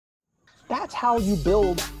that's how you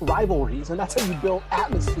build rivalries, and that's how you build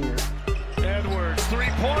atmosphere. Edwards,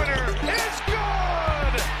 three-pointer, it's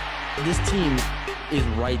good! This team is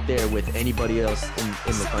right there with anybody else in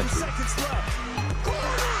the country.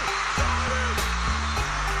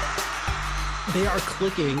 They are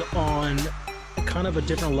clicking on kind of a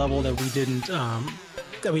different level that we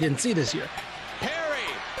didn't see this year. Perry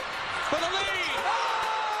for the lead!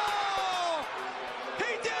 Oh!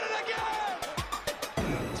 He did it again!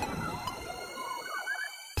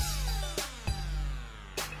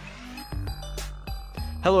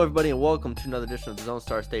 Hello, everybody, and welcome to another edition of the Zone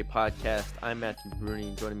Star State podcast. I'm Matthew Bruni,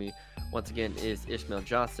 and joining me once again is Ishmael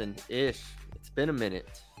Johnson. Ish, it's been a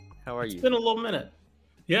minute. How are you? It's been a little minute.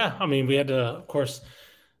 Yeah, I mean, we had to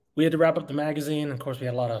wrap up the magazine. Of course, we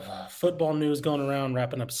had a lot of football news going around,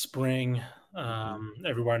 wrapping up spring.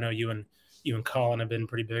 Everywhere I know you and Colin have been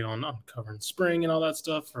pretty big on covering spring and all that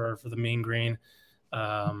stuff for the Mean Green.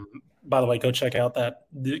 By the way, go check out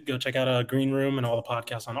a Green Room and all the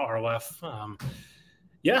podcasts on ROF.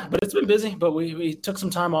 Yeah, but it's been busy. But we took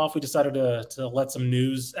some time off. We decided to let some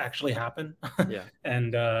news actually happen. Yeah,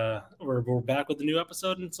 and we're back with the new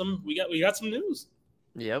episode and we got some news.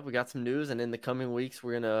 Yeah, we got some news, and in the coming weeks,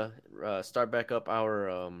 we're gonna start back up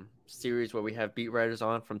our series where we have beat writers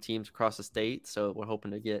on from teams across the state. So we're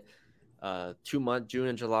hoping to get 2 months, June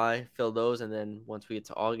and July, fill those, and then once we get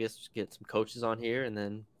to August, get some coaches on here, and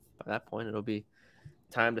then by that point, it'll be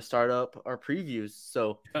time to start up our previews.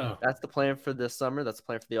 So that's the plan for this summer. That's the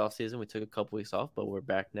plan for the off season. We took a couple weeks off, but we're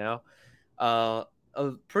back now. A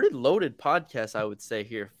pretty loaded podcast, I would say,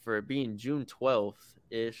 here for it being June 12th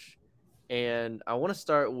ish. And I want to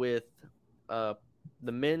start with the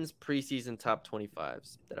men's preseason top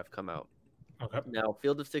 25s that have come out. Okay. Now,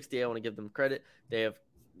 Field of 68, I want to give them credit. They have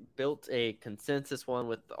built a consensus one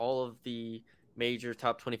with all of the major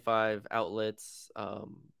top 25 outlets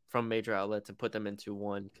from major outlets and put them into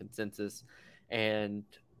one consensus. And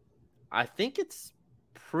I think it's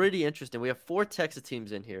pretty interesting. We have 4 Texas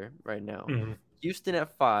teams in here right now. Mm-hmm. Houston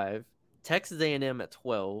at 5, Texas A&M at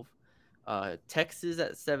 12, Texas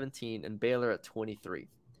at 17, and Baylor at 23.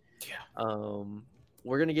 Yeah.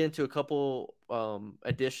 We're going to get into a couple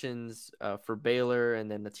additions for Baylor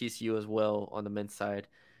and then the TCU as well on the men's side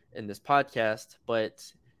in this podcast.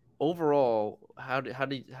 But overall, how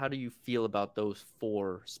do you feel about those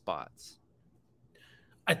 4 spots?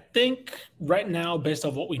 I think right now, based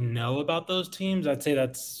on what we know about those teams, I'd say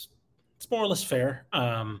it's more or less fair.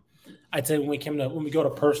 I'd say when we go to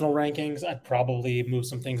personal rankings, I'd probably move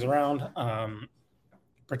some things around.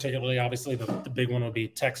 Particularly, obviously, the big one would be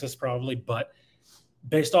Texas probably. But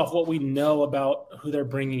based off what we know about who they're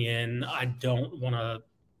bringing in, I don't want to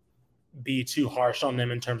be too harsh on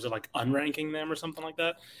them in terms of like unranking them or something like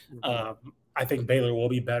that. Mm-hmm. I think Baylor will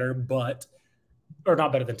be better, or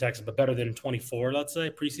not better than Texas, but better than 24, let's say,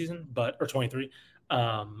 preseason, or 23.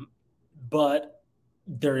 But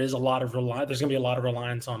there is there's going to be a lot of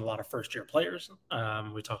reliance on a lot of first-year players.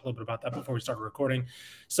 We talked a little bit about that before we started recording.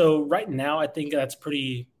 So right now, I think that's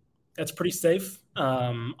pretty safe.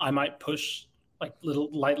 I might push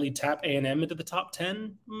lightly tap A&M into the top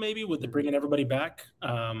 10, maybe with the bringing everybody back.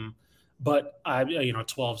 But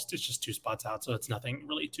 12, it's just 2 spots out, so it's nothing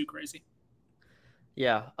really too crazy.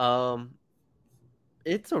 Yeah,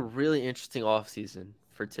 it's a really interesting offseason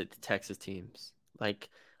for the Texas teams. Like,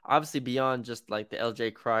 obviously beyond just like the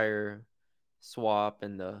LJ Cryer swap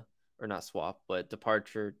and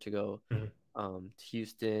departure to go to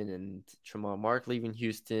Houston, and Tremont Mark leaving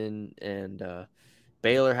Houston, and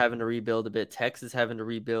Baylor having to rebuild a bit, Texas having to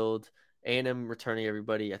rebuild, A&M returning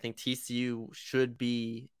everybody. I think TCU should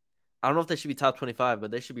be, I don't know if they should be top 25, but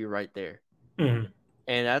they should be right there. Mm-hmm.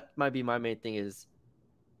 And that might be my main thing is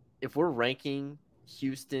if we're ranking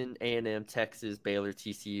Houston, A&M, Texas, Baylor,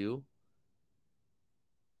 TCU,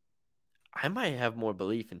 I might have more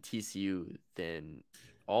belief in TCU than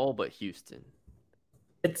all but Houston.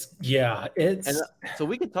 So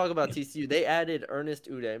we can talk about TCU. They added Ernest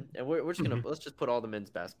Ude, and we're just gonna let's just put all the men's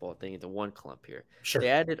basketball thing into one clump here. Sure. They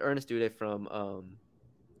added Ernest Ude from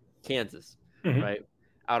Kansas, right?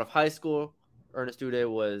 Out of high school, Ernest Ude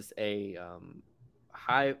was a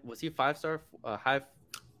was he 5-star? High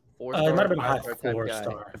 4-star? It might have been a high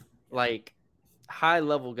 4-star. Like high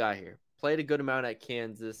level guy here. Played a good amount at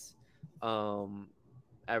Kansas.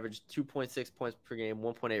 Averaged 2.6 points per game,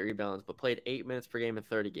 1.8 rebounds, but played 8 minutes per game in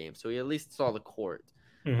 30 games. So he at least saw the court.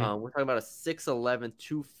 Mm-hmm. We're talking about a 6'11",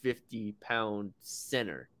 250-pound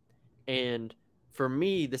center. And for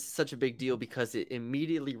me, this is such a big deal because it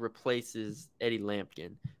immediately replaces Eddie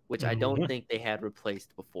Lampkin, which I don't think they had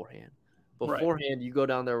replaced beforehand. You go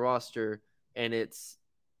down their roster, and it's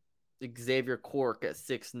Xavier Cork at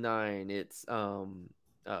 6'9". It's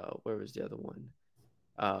where was the other one?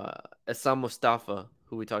 Assam Mustafa,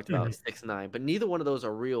 who we talked about, 6'9". But neither one of those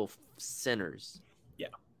are real centers. Yeah.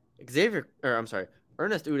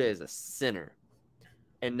 Ernest Ude is a center.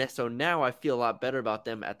 And so now I feel a lot better about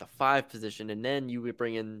them at the 5 position. And then you would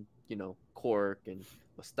bring in, Cork and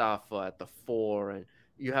Mustafa at the 4. And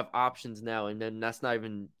you have options now. And then that's not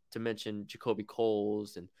even to mention Jacoby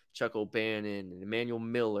Coles and Chuck O'Bannon and Emmanuel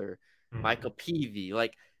Miller, Michael Peavy.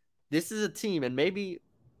 Like, this is a team. And maybe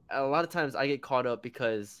a lot of times I get caught up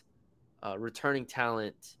because returning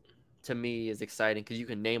talent to me is exciting because you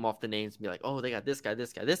can name off the names and be like, oh, they got this guy,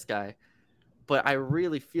 this guy, this guy. But I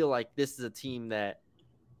really feel like this is a team that,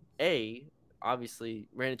 obviously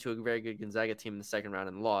ran into a very good Gonzaga team in the second round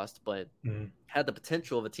and lost, but had the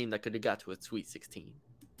potential of a team that could have got to a Sweet 16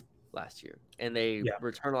 last year. And they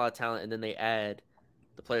return a lot of talent, and then they add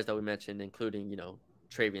the players that we mentioned, including,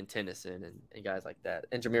 Travian Tennyson and guys like that,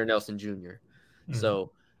 and Jameer Nelson Jr.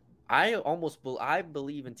 So I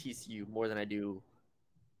believe in TCU more than I do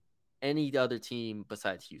any other team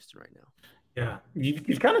besides Houston right now. Yeah,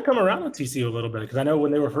 you've kind of come around on TCU a little bit, because I know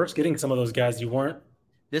when they were first getting some of those guys, you weren't.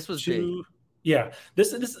 This was big. Yeah,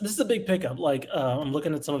 this is a big pickup. Like, I'm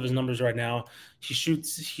looking at some of his numbers right now. He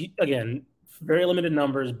shoots, again, very limited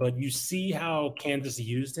numbers, but you see how Kansas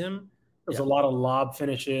used him. There was a lot of lob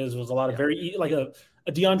finishes. There was a lot of very, like a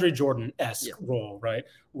DeAndre Jordan-esque role, right?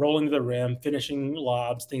 Rolling to the rim, finishing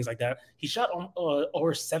lobs, things like that. He shot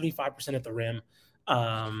over 75% at the rim.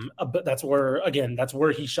 But that's where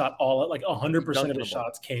he shot all, like 100% of his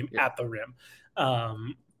shots came at the rim.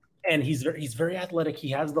 And he's very athletic.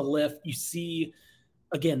 He has the lift. You see,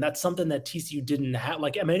 again, that's something that TCU didn't have.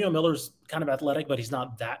 Like, Emmanuel Miller's kind of athletic, but he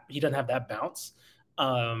doesn't have that bounce.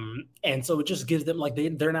 And so it just gives them, like,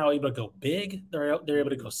 they're now able to go big. They're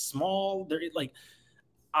able to go small. They're like,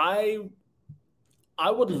 I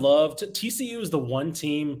would love to. TCU is the one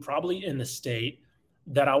team probably in the state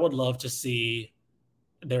that I would love to see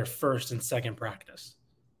their first and second practice,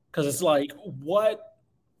 because it's like, what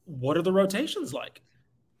are the rotations like?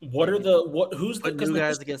 Who's the new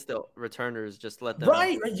guys against the returners? Just let them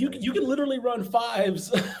right. You can literally run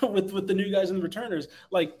 5s with the new guys and the returners.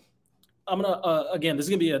 Like, I'm gonna again, this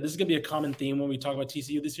is gonna be a common theme when we talk about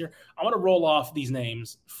TCU this year. I want to roll off these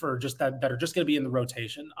names for just that are just gonna be in the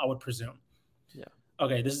rotation, I would presume. Yeah.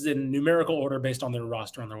 Okay, this is in numerical order based on their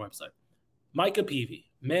roster on their website. Micah Peavy,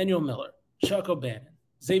 Manuel Miller, Chuck O'Bannon,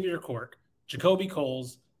 Xavier Cork, Jacoby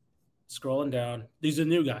Coles. Scrolling down, these are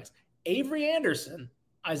new guys. Avery Anderson,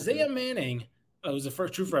 Isaiah Manning, who's the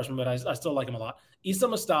first true freshman, but I still like him a lot. Issa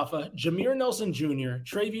Mustafa, Jameer Nelson Jr.,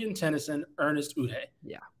 Travian Tennyson, Ernest Ude.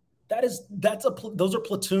 Yeah. Those are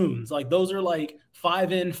platoons. Like, those are like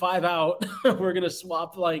 5 in, 5 out. We're going to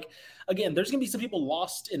swap. Like, again, there's going to be some people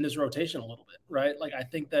lost in this rotation a little bit, right? Like, I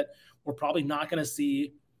think that we're probably not going to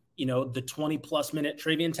see, the 20-plus minute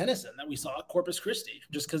Travian Tennyson that we saw at Corpus Christi,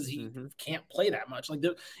 just because he can't play that much. Like,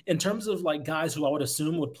 in terms of, like, guys who I would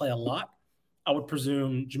assume would play a lot, I would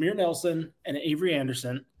presume Jameer Nelson and Avery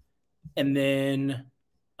Anderson, and then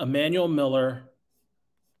Emmanuel Miller.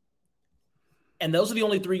 And those are the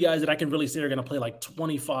only 3 guys that I can really say are going to play like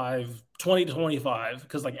 20 to 25,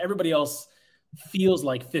 because, like, everybody else feels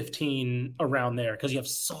like 15 around there, because you have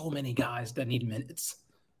so many guys that need minutes.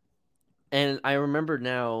 And I remember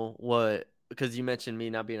now because you mentioned me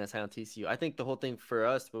not being as high on TCU. I think the whole thing for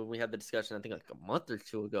us when we had the discussion, I think like a month or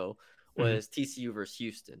 2 ago, was TCU versus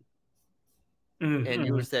Houston. And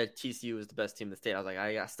you said TCU was the best team in the state. I was like,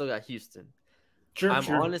 I still got Houston.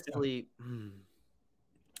 Honestly.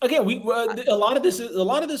 Again, a lot of this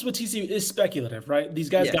with TCU is speculative, right? These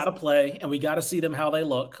guys got to play, and we got to see them how they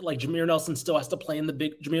look. Like, Jameer Nelson still has to play in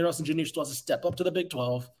Jameer Nelson Jr. still has to step up to the Big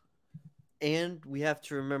 12. And we have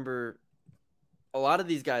to remember, a lot of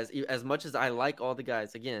these guys, as much as I like all the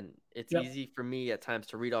guys, again, it's easy for me at times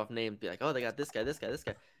to read off names, be like, oh, they got this guy, this guy, this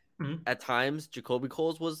guy. At times, Jacoby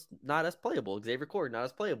Coles was not as playable. Xavier Cork, not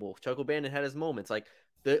as playable. Chuck O'Bannon had his moments. Like,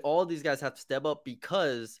 all of these guys have to step up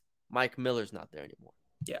because Mike Miller's not there anymore.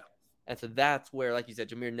 Yeah. And so that's where, like you said,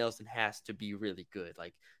 Jameer Nelson has to be really good.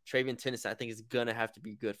 Like, Travian Tennyson, I think, is going to have to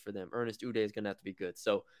be good for them. Ernest Ude is going to have to be good.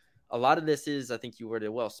 So a lot of this is, I think you worded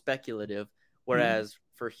it well, speculative. Whereas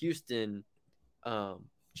for Houston,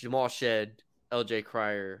 Jamal Shedd, LJ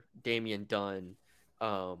Cryer, Damian Dunn,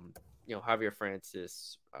 Javier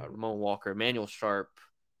Francis, Ramon Walker, Emmanuel Sharp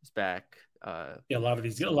is back. A lot of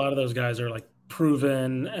those guys are like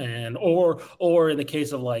proven, and or in the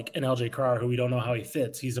case of like an LJ Cryer, who we don't know how he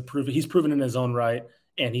fits, he's proven in his own right,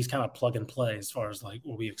 and he's kind of plug and play as far as like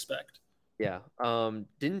what we expect. Yeah.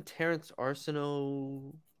 Didn't Terrence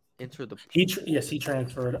Arsenault enter the Yes, he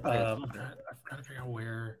transferred. I'm trying to figure out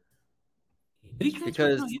where. Did he transfer?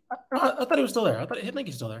 because I thought he was still there. I think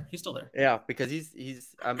he's still there. He's still there. yeah, because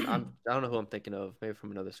he's I don't know who I'm thinking of, maybe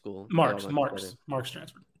from another school. Mark's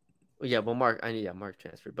transferred. Yeah, well, Mark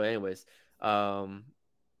transferred. But anyways, so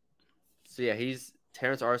yeah, he's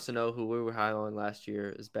Terrence Arsenault, who we were high on last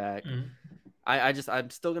year, is back. Mm-hmm. I'm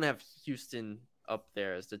still gonna have Houston up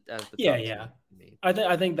there as the top yeah. team for me.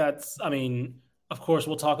 I think that's. I mean, of course,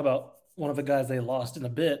 we'll talk about one of the guys they lost in a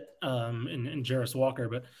bit, in Jarris Walker,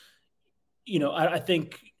 but I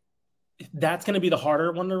think that's going to be the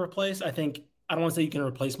harder one to replace. I think I don't want to say you can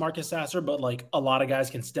replace Marcus Sasser, but like a lot of guys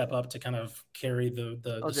can step up to kind of carry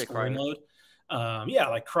the scoring load.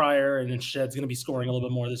 Like Cryer, and then Shedd's going to be scoring a little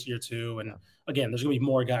bit more this year too. And again, there's going to be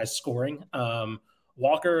more guys scoring.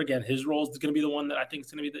 Walker, again, his role is going to be the one that I think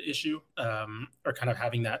is going to be the issue, or kind of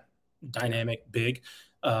having that dynamic big.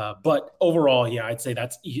 But overall, yeah, I'd say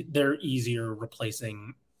they're easier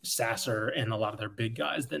replacing Sasser and a lot of their big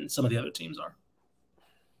guys than some of the other teams are.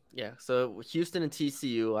 Yeah, so Houston and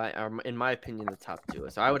TCU are, in my opinion, the top two.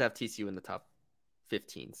 So I would have TCU in the top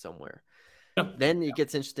 15 somewhere. Yep. Then it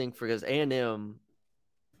gets interesting because A&M,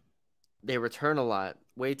 they return a lot.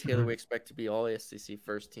 Wade Taylor, we expect to be all SEC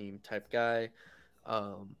first team type guy.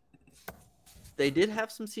 They did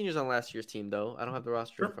have some seniors on last year's team, though. I don't have the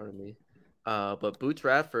roster in front of me. But Boots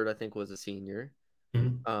Radford, I think, was a senior.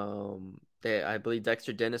 I believe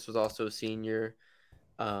Dexter Dennis was also a senior.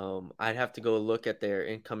 I'd have to go look at their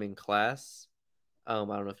incoming class. I don't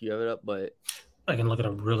know if you have it up, but I can look it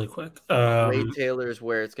up really quick. Wade Taylor is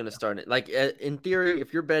where it's going to start. Like in theory,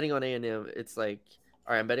 if you're betting on A&M, it's like,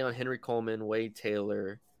 all right, I'm betting on Henry Coleman, Wade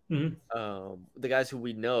Taylor, the guys who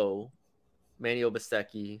we know, Manny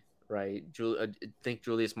Obaseki, right? I think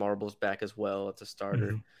Julius Marble's back as well as a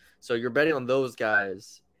starter. So you're betting on those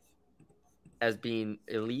guys as being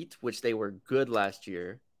elite, which they were good last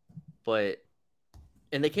year,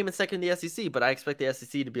 and they came in second in the SEC, but I expect the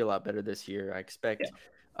SEC to be a lot better this year. I expect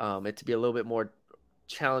it to be a little bit more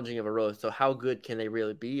challenging of a road. So how good can they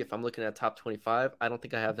really be? If I'm looking at top 25, I don't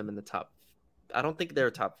think I have them in the top. I don't think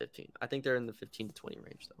they're top 15. I think they're in the 15 to 20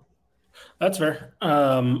 range, though. That's fair.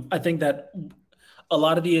 I think that a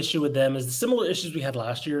lot of the issue with them is the similar issues we had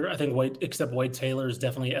last year. I think Wade Taylor is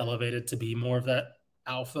definitely elevated to be more of that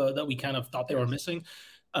alpha that we kind of thought they were missing.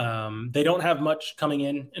 They don't have much coming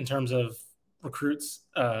in terms of recruits.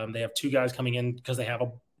 They have two guys coming in because they have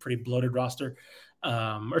a pretty bloated roster,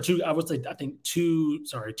 or two. I would say I think two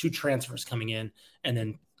transfers coming in, and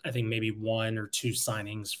then I think maybe one or two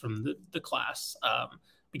signings from the class.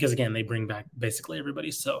 Because again, they bring back basically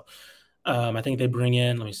everybody. So I think they bring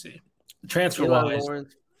in. Let me see, transfer wise,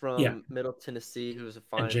 Lawrence from Middle Tennessee, who's a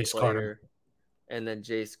fine player, Carter. And then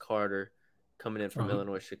Jace Carter coming in from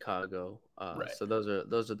Illinois Chicago. Right. So those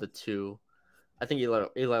are the two. I think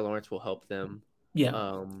Eli Lawrence will help them.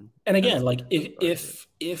 Yeah. And again, like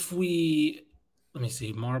if we let me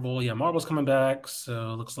see, Marble's coming back.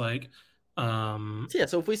 So it looks like so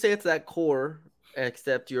if we say it's that core,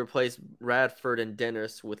 except you replace Radford and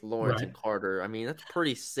Dennis with Lawrence and Carter, I mean that's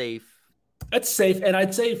pretty safe. That's safe. And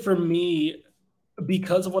I'd say for me,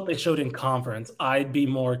 because of what they showed in conference, I'd be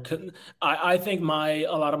more I think a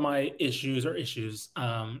lot of my issues,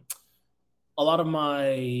 a lot of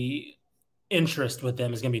my interest with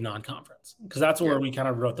them is going to be non-conference, because that's where we kind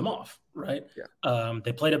of wrote them off, right?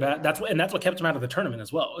 They played a bad. That's what kept them out of the tournament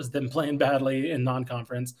as well, is them playing badly in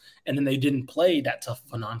non-conference, and then they didn't play that tough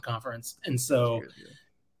of a non-conference, and so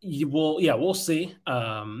we'll see.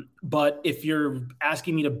 But if you're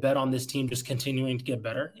asking me to bet on this team just continuing to get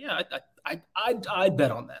better, I'd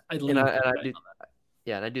bet on that.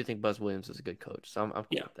 And I do think Buzz Williams is a good coach, so I'm cool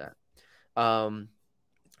with that.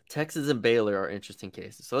 Texas and Baylor are interesting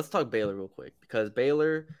cases. So let's talk Baylor real quick, because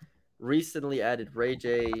Baylor recently added Ray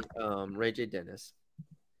J Dennis,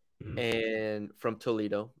 and from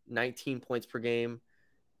Toledo, 19 points per game,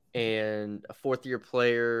 and a fourth-year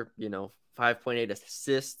player, 5.8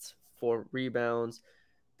 assists, 4 rebounds.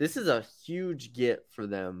 This is a huge get for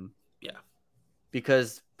them. Yeah.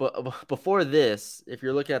 Because before this, if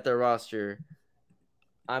you're looking at their roster,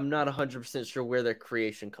 I'm not 100% sure where their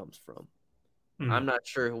creation comes from. I'm not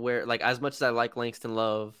sure where, like, as much as I like Langston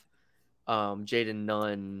Love, Jaden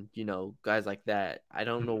Nunn, guys like that, I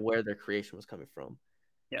don't know where their creation was coming from.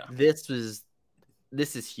 Yeah. This is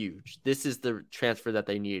huge. This is the transfer that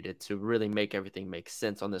they needed to really make everything make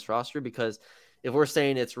sense on this roster, because if we're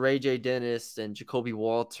saying it's Ray J Dennis and Jacoby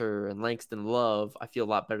Walter and Langston Love, I feel a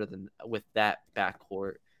lot better than with that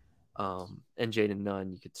backcourt. And Jaden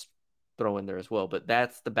Nunn, you could throw in there as well. But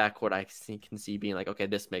that's the backcourt I can see being like, okay,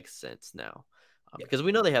 this makes sense now. because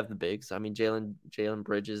we know they have the bigs. I mean, Jalen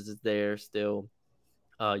Bridges is there still.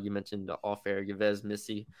 You mentioned off air Yves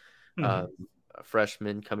Missy, a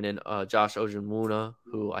freshman coming in. Josh Ojimuna,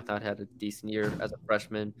 who I thought had a decent year as a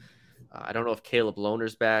freshman. I don't know if Caleb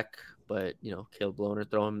Lohner's back, but Caleb Lohner,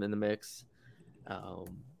 throw him in the mix.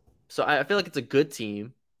 So I feel like it's a good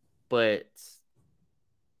team,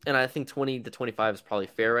 and I think 20 to 25 is probably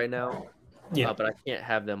fair right now. Yeah, but I can't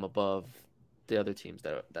have them above the other teams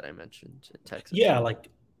that I mentioned in Texas. Yeah, like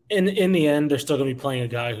in the end, they're still going to be playing a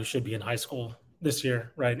guy who should be in high school this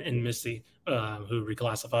year, right? In Missy, who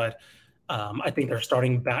reclassified. I think their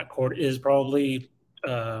starting backcourt is probably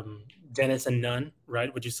Dennis and Nunn,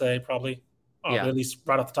 right? Would you say probably? Yeah. At least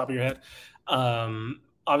right off the top of your head.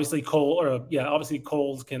 Obviously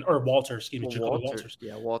Coles can, or Walter, excuse me, Walters.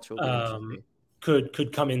 Yeah, Walter will be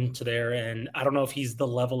could come into there, and I don't know if he's the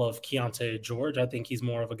level of Keontae George. I think he's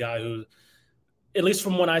more of a guy who, at least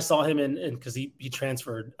from when I saw him in because he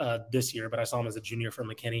transferred this year, but I saw him as a junior from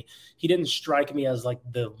McKinney. He didn't strike me as like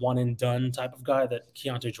the one and done type of guy that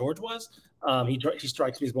Keontae George was. He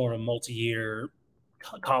strikes me as more of a multi-year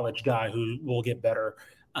college guy who will get better,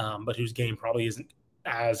 but whose game probably isn't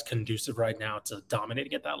as conducive right now to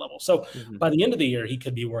dominating at that level. So by the end of the year, he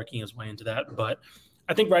could be working his way into that. But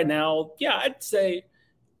I think right now, I'd say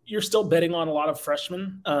you're still betting on a lot of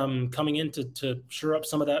freshmen coming in to shore up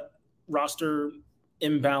some of that roster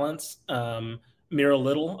imbalance. Miro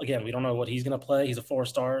Little, again, we don't know what he's going to play. He's a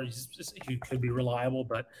 4-star. He could be reliable,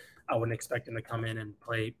 but I wouldn't expect him to come in and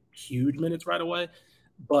play huge minutes right away.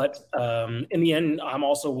 But in the end, I'm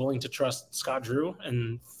also willing to trust Scott Drew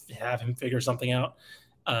and have him figure something out.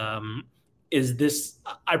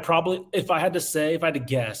 If I had to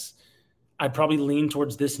guess, I'd probably lean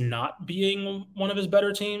towards this not being one of his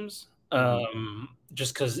better teams.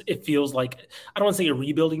 Just because it feels like, I don't want to say a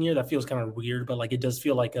rebuilding year. That feels kind of weird, but like it does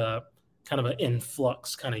feel like a kind of an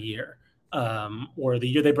influx kind of year. Or the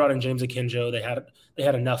year they brought in James Akinjo, they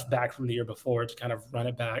had enough back from the year before to kind of run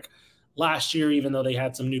it back. Last year, even though they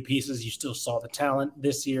had some new pieces, you still saw the talent.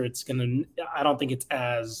 This year, I don't think it's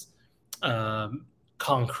as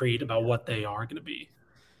concrete about what they are going to be.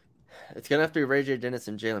 It's going to have to be Ray J. Dennis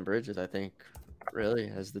and Jalen Bridges, I think,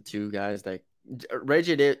 really, as the two guys that Ray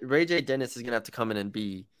J. Dennis is going to have to come in and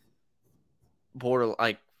be border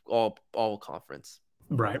like all conference.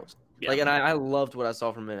 Right. Yeah. Like, and I loved what I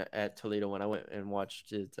saw from him at Toledo when I went and watched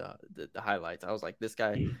the highlights. I was like, this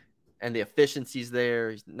guy and the efficiency's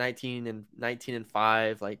there. He's 19 and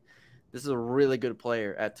 5. Like, this is a really good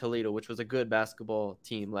player at Toledo, which was a good basketball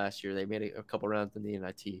team last year. They made a couple rounds in the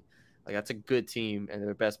NIT. Like, that's a good team, and they're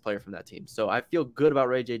the best player from that team. So I feel good about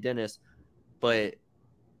Ray J. Dennis, but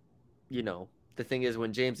the thing is,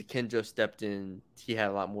 when James Akinjo stepped in, he had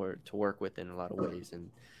a lot more to work with in a lot of ways, and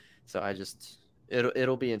so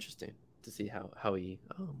it'll be interesting to see how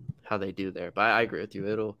they do there. But I agree with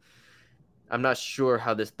you. I'm not sure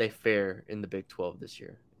how they fare in the Big 12 this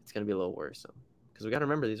year. It's going to be a little worrisome because we got to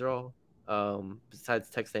remember these are all besides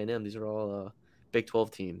Texas A&M, these are all Big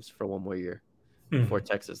 12 teams for one more year before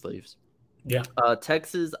Texas leaves. Yeah.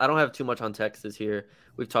 Texas, I don't have too much on Texas here.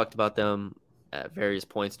 We've talked about them at various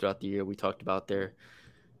points throughout the year. We talked about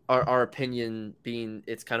our opinion being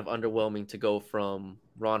it's kind of underwhelming to go from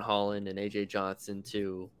Ron Holland and AJ Johnson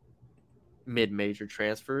to mid-major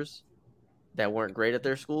transfers that weren't great at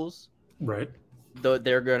their schools. Right. Though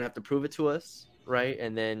they're going to have to prove it to us, right?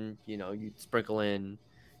 And then, you sprinkle in,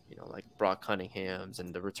 like Brock Cunningham's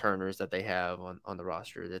and the returners that they have on the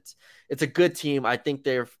roster. It's a good team. I think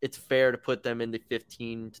it's fair to put them in the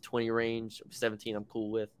 15 to 20 range. 17 I'm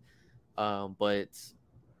cool with. But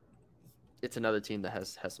it's another team that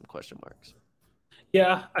has some question marks.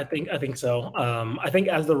 Yeah, I think so. I think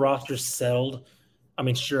as the roster settled, I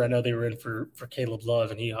mean, sure, I know they were in for Caleb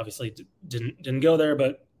Love, and he obviously didn't go there,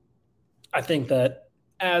 but I think that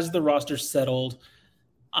as the roster settled,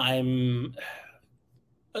 I'm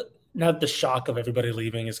now that the shock of everybody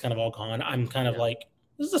leaving is kind of all gone. I'm kind of like,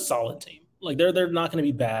 this is a solid team. Like they're not going to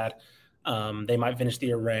be bad. They might finish the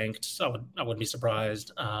year ranked. So I wouldn't be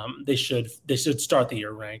surprised. They should start the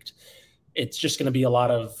year ranked. It's just going to be a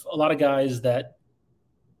lot of guys that,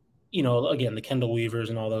 again, the Kendall Weavers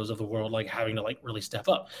and all those of the world, like having to like really step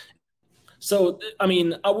up. So, I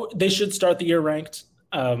mean, they should start the year ranked.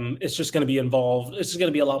 It's just going to be involved. It's just going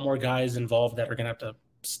to be a lot more guys involved that are going to have to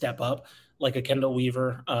step up, like a Kendall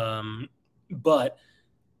Weaver. But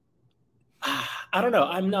I don't know.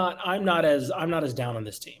 I'm not as down on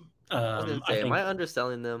this team. Am I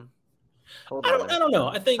underselling them? I don't know.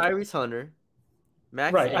 I think Tyrese Hunter,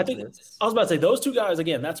 Max. Right. I was about to say those two guys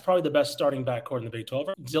again. That's probably the best starting backcourt in the Big 12.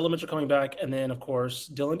 Dylan Mitchell coming back, and then of course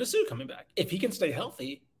Dylan Dessou coming back. If he can stay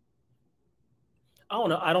healthy, I don't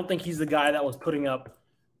know. I don't think he's the guy that was putting up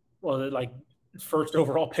like first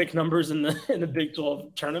overall pick numbers in the Big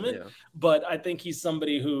 12 tournament. Yeah. But I think he's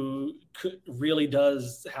somebody who really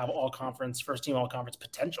does have first team all conference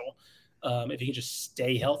potential if he can just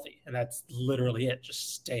stay healthy. And that's literally it.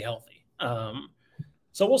 Just stay healthy.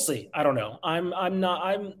 So we'll see. I don't know.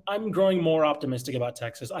 I'm growing more optimistic about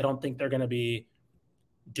Texas. I don't think they're going to be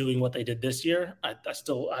doing what they did this year. I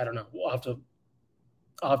don't know. I'll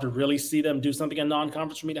have to really see them do something in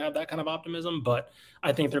non-conference for me to have that kind of optimism, but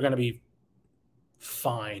I think they're going to be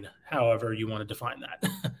fine, however you want to define that.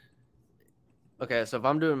 Okay, so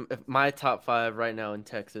if my top 5 right now in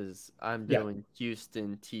Texas, I'm doing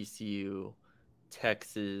Houston, TCU,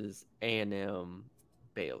 Texas, A&M,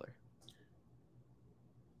 Baylor.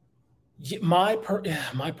 Yeah, my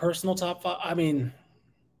personal top 5, I mean,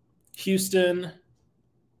 Houston.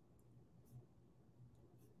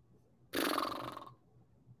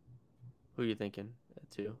 Who are you thinking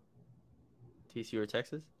too? TCU or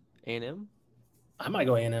Texas? A&M? I might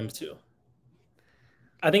go A&M too.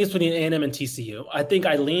 I think it's between A&M and TCU. I think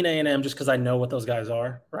I lean A&M just because I know what those guys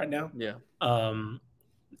are right now. Yeah.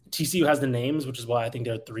 TCU has the names, which is why I think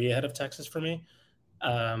they're 3 ahead of Texas for me.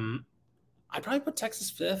 I'd probably put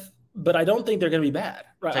Texas 5th, but I don't think they're going to be bad.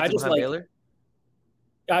 Right? Texas I just behind Baylor?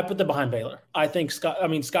 I put them behind Baylor. I think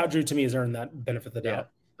Scott Drew to me has earned that benefit of the doubt.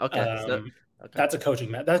 Yeah. Okay. That's a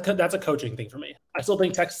coaching that's a coaching thing for me. I still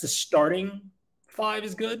think Texas starting 5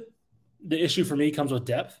 is good. The issue for me comes with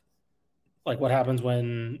depth. Like what happens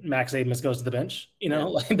when Max Abmas goes to the bench,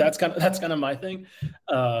 like that's kind of my thing.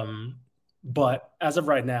 But as of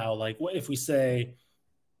right now, like if we say,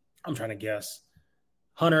 I'm trying to guess,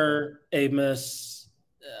 Hunter, Abmas,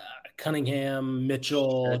 Cunningham,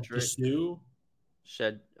 Mitchell, Dessou,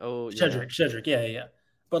 Shedrick, yeah.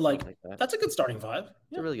 But like that's a good starting 5.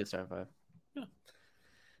 It's a really good starting 5.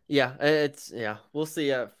 Yeah, we'll see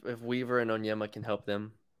if Weaver and Onyema can help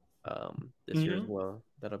them this year as well.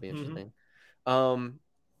 That'll be interesting. I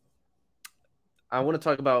want to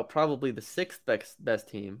talk about probably the 6th best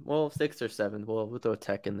team. Well, 6th or 7th. We'll throw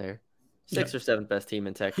Tech in there. 6th or 7th best team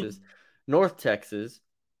in Texas. North Texas.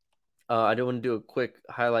 I do want to do a quick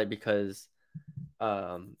highlight because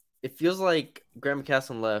it feels like Graham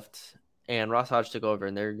McCasland left and Ross Hodge took over,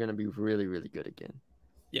 and they're going to be really, really good again.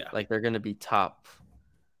 Yeah. Like they're going to be top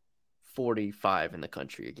 45 in the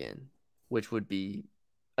country again, which would be,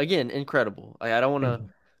 again, incredible. I don't want to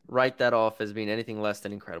write that off as being anything less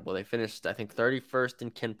than incredible. They finished, I think, 31st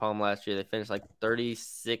in KenPom last year. They finished like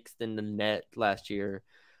 36th in the net last year.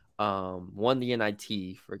 Won the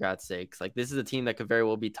NIT, for God's sakes. Like this is a team that could very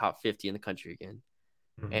well be top 50 in the country again.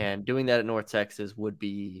 And doing that at North Texas would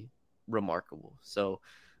be remarkable. So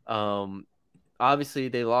obviously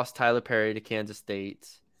they lost Tyler Perry to Kansas State.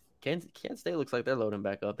 Kansas State looks like they're loading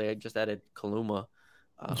back up. They just added Kaluma.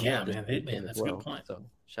 That's a good point. So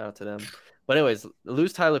shout out to them. But anyways,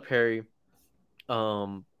 lose Tyler Perry.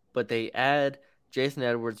 But they add Jason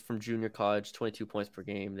Edwards from junior college, 22 points per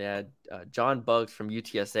game. They add John Buggs from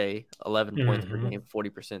UTSA, 11 points per game,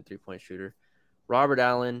 40% three-point shooter. Robert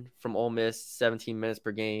Allen from Ole Miss, 17 minutes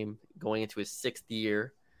per game, going into his 6th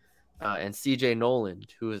year. And CJ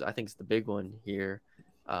Noland, who I think is the big one here.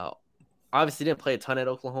 Obviously didn't play a ton at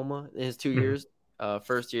Oklahoma in his 2 years.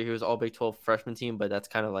 First year, he was all Big 12 freshman team, but that's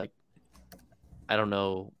kind of like, I don't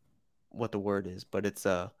know what the word is, but it's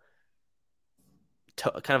kind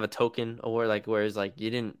of a token award, like whereas like you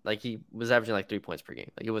didn't like he was averaging like 3 points per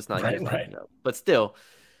game. Like it was not right. But still,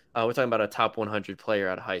 we're talking about a top 100 player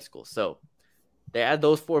out of high school. So they add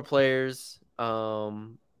those 4 players,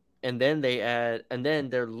 and then they're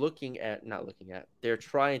they're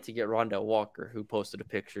trying to get Rondell Walker, who posted a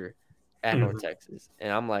picture at North Texas,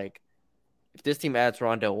 and I'm like, if this team adds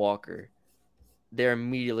Rondell Walker, they're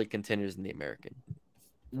immediately contenders in the American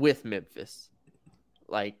with Memphis.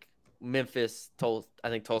 Like Memphis, I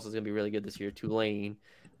think Tulsa's gonna be really good this year. Tulane,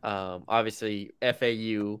 obviously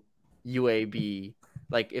FAU, UAB.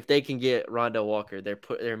 Like if they can get Rondell Walker,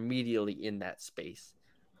 they're immediately in that space.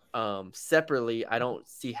 Separately, I don't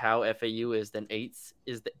see how FAU is eighth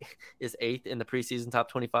in the preseason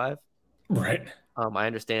top 25. Right. I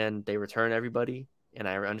understand they return everybody, and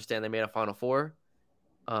I understand they made a Final Four.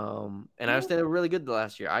 And I understand they were really good the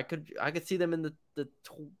last year. I could see them in the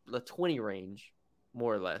 20 range,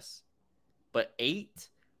 more or less. But 8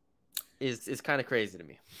 is kind of crazy to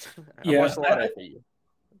me. I watched a lot of FAU.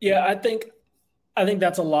 Yeah, I think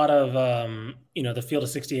that's a lot of the field of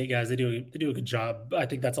 68 guys. They do a good job. I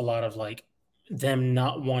think that's a lot of like them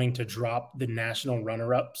not wanting to drop the national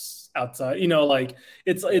runner-ups outside. Like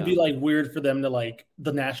it'd be like weird for them to like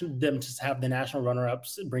them to have the national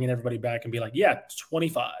runner-ups bringing everybody back and be like, yeah,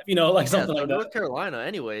 25, like something like that. North Carolina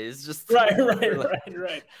anyway is just right.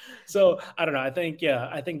 So I don't know. I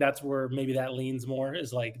think that's where maybe that leans more,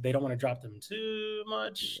 is like they don't want to drop them too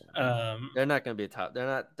much. They're not going to be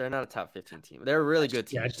they're not a top 15 team. They're a really good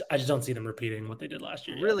team. Yeah, I just don't see them repeating what they did last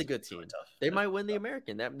year. Really good team. Really they might win the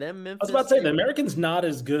American. Them Memphis. I was about to say the American's not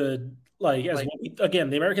as good. Again,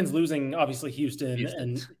 the American's losing obviously Houston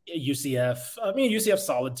and UCF. I mean, UCF's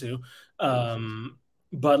solid too. But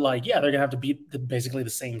they're gonna have to beat basically the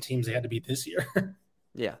same teams they had to beat this year.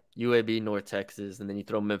 Yeah, UAB, North Texas, and then you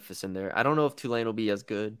throw Memphis in there. I don't know if Tulane will be as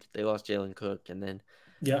good. They lost Jalen Cook, and then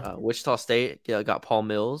Wichita State got Paul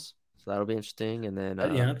Mills, so that'll be interesting. And then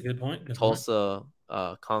good point. Tulsa,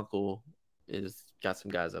 Conkle got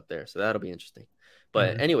some guys up there, so that'll be interesting.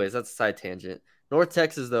 But anyways, that's a side tangent. North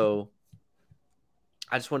Texas, though,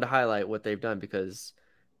 I just wanted to highlight what they've done because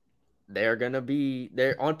they're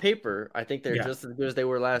on paper. I think they're just as good as they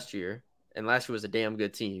were last year, and last year was a damn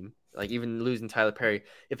good team. Like even losing Tyler Perry,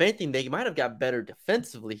 if anything, they might have got better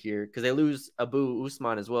defensively here because they lose Abu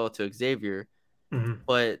Usman as well to Xavier.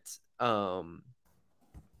 But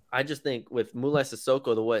I just think with Mulai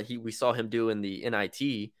Sissoko, we saw him do in the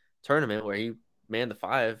NIT tournament where he manned the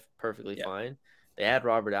 5 perfectly fine. They had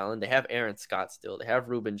Robert Allen. They have Aaron Scott still. They have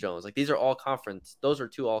Reuben Jones. Like these are all conference. Those are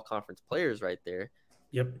 2 all-conference players right there.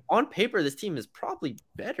 Yep. On paper, this team is probably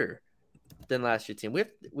better than last year's team.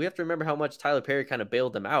 We have to remember how much Tyler Perry kind of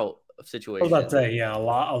bailed them out of situations. I was about to say, a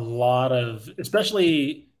lot of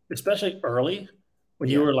especially early when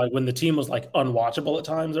you were when the team was unwatchable at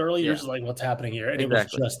times early. You're just like, what's happening here? And it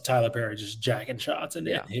was just Tyler Perry just jacking shots and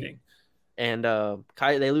hitting. And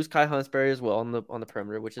they lose Kai Huntsberry as well on the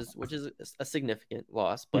perimeter, which is a significant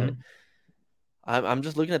loss. But I'm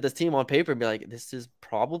just looking at this team on paper and be like, this is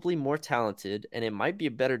probably more talented, and it might be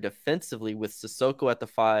better defensively with Sissoko at the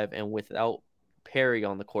 5 and without Perry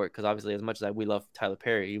on the court. Because obviously, as much as we love Tyler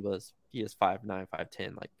Perry, he is 5'9",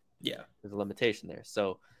 5'10". There's a limitation there.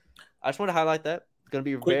 So I just want to highlight that. It's going to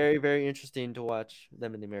be very, very interesting to watch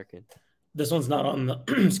them in the American. This one's not on the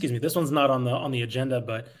excuse me. This one's not on the agenda,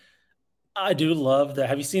 but I do love that.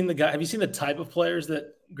 Have you seen the type of players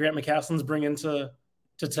that Grant McCaslin's bringing to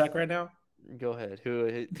Tech right now? Go ahead.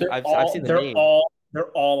 I've seen the name. They're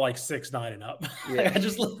all 6'9" and up. Yeah.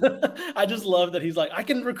 I just love that he's like, I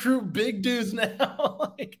can recruit big dudes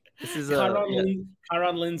now. This is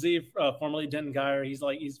Kyron Lindsey, formerly Denton Geyer. He's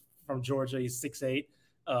from Georgia. He's 6'8".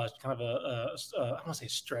 Kind of I don't want to say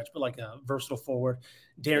stretch, but a versatile forward.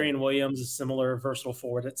 Darian Williams is similar, versatile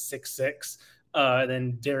forward at 6'6".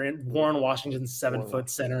 Then Warren Washington's 7-foot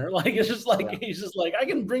center. It's just he's just I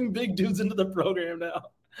can bring big dudes into the program now.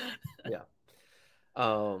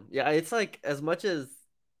 It's as much as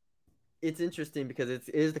it's interesting because it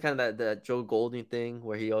is the kind of that Joe Golding thing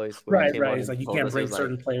where he always right. He's you can't bring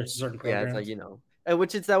certain players to certain programs. It's and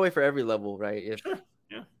which it's that way for every level, right? If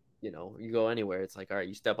yeah. You go anywhere, it's all right,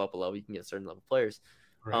 you step up a level, you can get certain level players.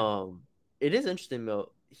 Right. It is interesting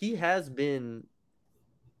though. He's been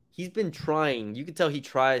trying. You can tell he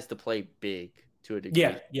tries to play big to a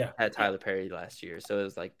degree. Had Tyler Perry last year, so it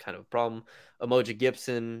was kind of a problem. Emoja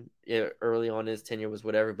Gibson early on his tenure was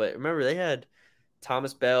whatever, but remember they had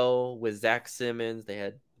Thomas Bell with Zach Simmons. They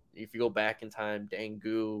had, if you go back in time,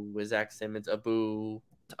 Dangu with Zach Simmons, Abu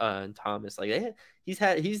and Thomas.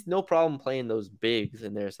 He's no problem playing those bigs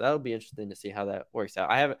in there, so that'll be interesting to see how that works out.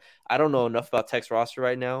 I don't know enough about Tech's roster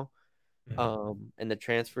right now. And the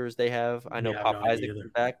transfers they have. I know Pop Isaacs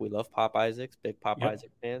is back. We love Pop Isaacs, big Pop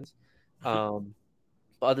Isaac fans. But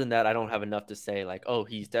other than that, I don't have enough to say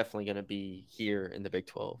he's definitely going to be here in the Big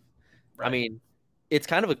 12. Right. I mean, it's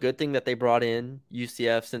kind of a good thing that they brought in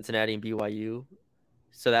UCF, Cincinnati, and BYU,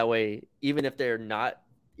 so that way, even if they're not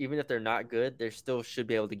good, they still should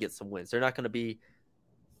be able to get some wins. They're not going to be,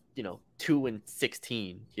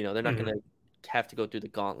 2-16. They're not going to have to go through the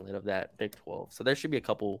gauntlet of that Big 12. So there should be a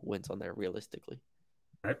couple wins on there realistically.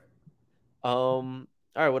 Right. All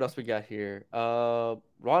right, what else we got here?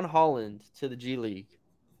 Ron Holland to the G League.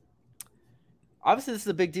 Obviously, this is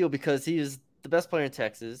a big deal because he is the best player in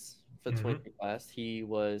Texas for the 23 class. He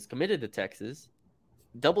was committed to Texas,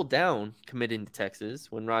 doubled down committing to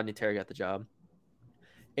Texas when Rodney Terry got the job.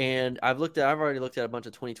 And I've already looked at a bunch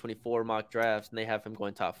of 2024 mock drafts, and they have him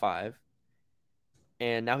going top 5.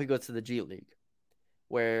 And now he goes to the G League,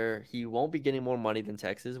 where he won't be getting more money than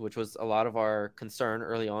Texas, which was a lot of our concern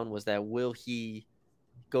early on, was that will he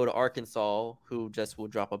go to Arkansas, who just will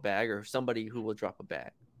drop a bag, or somebody who will drop a bag?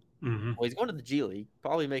 Well, he's going to the G League,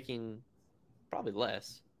 probably making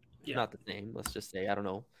less. Yeah. not the same. Let's just say I don't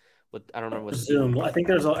know I don't remember what Zoom. I think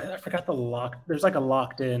I forgot the lock. There's like a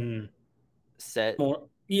locked in set. more.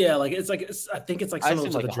 Yeah, like I think it's like I similar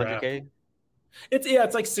assume to like the draft. 100K.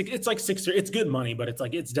 It's like six. It's good money, but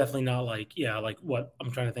it's definitely not like like what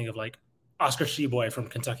I'm trying to think of, like Oscar Sheboy from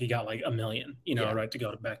Kentucky got like $1 million, Yeah. right, to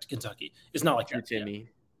go back to Kentucky. It's not like Drew that. Yeah. Timmy,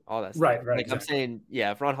 all that Right, stuff. right, Like I'm exactly. saying,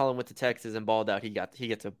 yeah, if Ron Holland went to Texas and balled out, he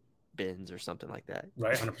gets a Benz or something like that.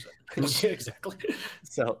 Right, 100%. Yeah, exactly.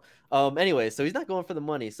 So, anyway, so he's not going for the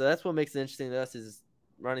money. So that's what makes it interesting to us is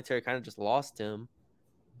Ronnie Terry kind of just lost him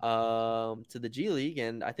to the G League,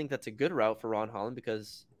 and I think that's a good route for Ron Holland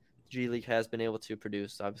because the G League has been able to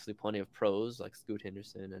produce obviously plenty of pros like Scoot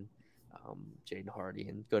Henderson and Jaden Hardy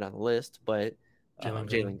and go down the list, but Jalen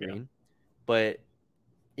Green. Yeah. But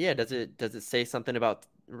yeah, does it say something about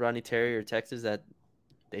Ronnie Terry or Texas that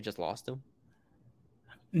they just lost him?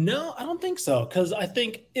 No, I don't think so, because I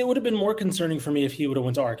think it would have been more concerning for me if he would have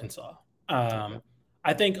went to Arkansas. Okay.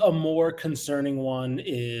 I think a more concerning one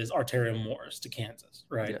is Arterial Morris to Kansas,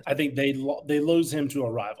 right? Yes. I think they lose him to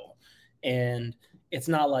a rival, and it's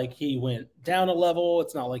not like he went down a level.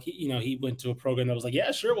 It's not like he went to a program that was like, yeah,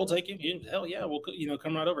 sure, we'll take you. Hell yeah, we'll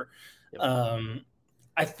come right over. Yep.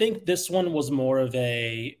 I think this one was more of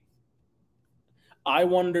a. I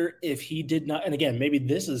wonder if he did not, and again, maybe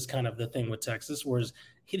this is kind of the thing with Texas, whereas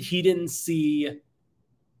he didn't see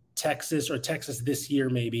Texas or Texas this year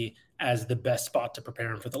maybe as the best spot to prepare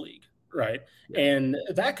him for the league, right? Yeah. And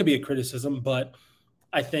that could be a criticism, but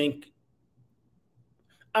I think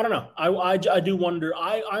I don't know. I do wonder.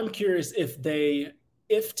 I'm curious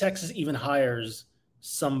if Texas even hires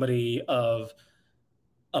somebody of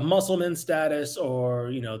a Musselman status or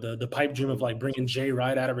the pipe dream of like bringing Jay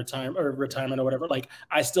Wright out of retirement or whatever. Like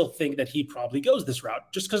I still think that he probably goes this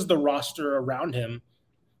route just because the roster around him.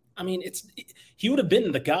 I mean, he would have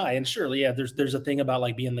been the guy, and surely, yeah. There's a thing about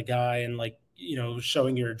like being the guy and like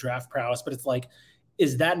showing your draft prowess, but it's like,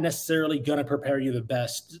 is that necessarily going to prepare you the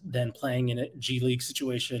best than playing in a G League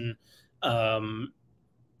situation? I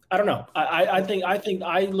don't know. I think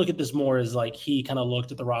I look at this more as like he kind of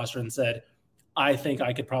looked at the roster and said, I think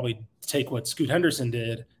I could probably take what Scoot Henderson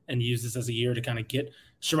did and use this as a year to kind of get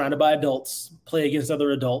surrounded by adults, play against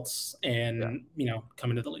other adults, and come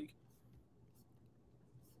into the league.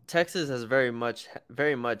 Texas has very much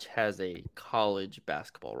has a college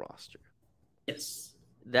basketball roster. Yes.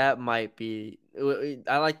 That might be.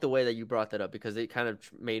 I like the way that you brought that up because it kind of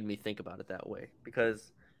made me think about it that way.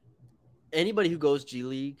 Because anybody who goes G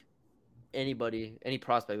League, any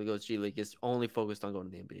prospect that goes G League is only focused on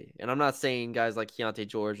going to the NBA. And I'm not saying guys like Keontae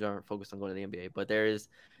George aren't focused on going to the NBA, but there is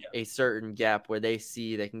a certain gap where they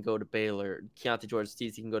see they can go to Baylor. Keontae George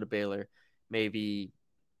sees he can go to Baylor, maybe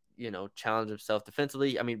challenge himself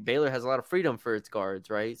defensively. I mean, Baylor has a lot of freedom for its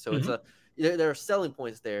guards, right? So there are selling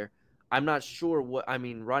points there. I'm not sure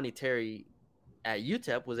Ronnie Terry at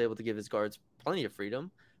UTEP was able to give his guards plenty of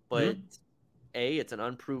freedom, but it's an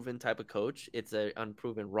unproven type of coach. It's an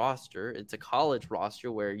unproven roster. It's a college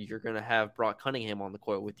roster where you're going to have Brock Cunningham on the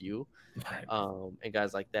court with you, and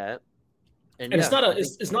guys like that. And it's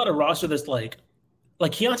not a roster that's like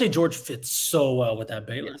Keontae George fits so well with that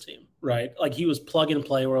Baylor team, right? Like he was plug and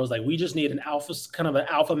play where I was like, we just need an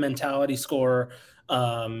alpha mentality scorer.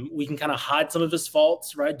 We can kind of hide some of his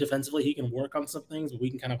faults, right? Defensively, he can work on some things, but we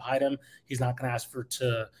can kind of hide him. He's not going to ask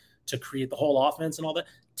to create the whole offense and all that.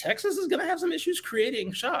 Texas is going to have some issues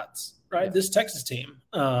creating shots, right? Yeah. This Texas team.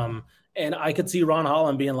 And I could see Ron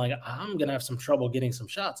Holland being like, I'm going to have some trouble getting some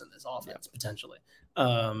shots in this offense potentially.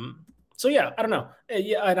 So yeah, I don't know.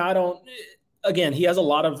 Yeah. And I don't, again, he's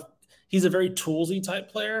a very toolsy type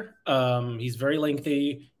player. He's very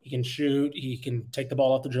lengthy. He can shoot. He can take the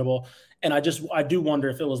ball off the dribble. And I do wonder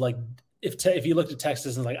if it was like, if you looked at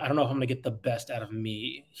Texas and like, I don't know if I'm going to get the best out of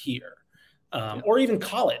me here. Or even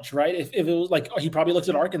college, right? If it was like, he probably looked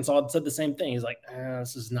at Arkansas and said the same thing. He's like,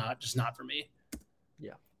 this is not for me.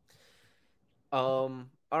 Yeah. All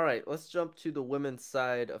right, let's jump to the women's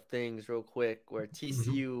side of things real quick, where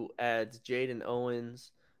TCU adds Jaden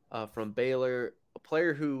Owens from Baylor, a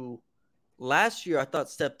player who last year I thought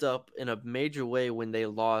stepped up in a major way when they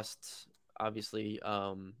lost, obviously,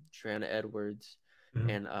 Triana Edwards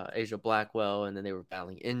and Asia Blackwell, and then they were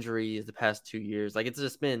battling injuries the past 2 years. Like, it's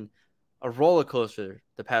just been a roller coaster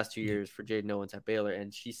the past 2 years for Jaden Owens at Baylor,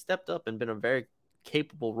 and she stepped up and been a very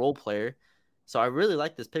capable role player. So I really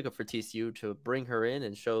like this pickup for TCU to bring her in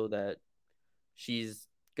and show that she's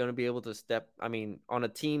going to be able to on a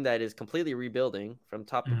team that is completely rebuilding from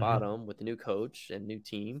top to bottom with a new coach and new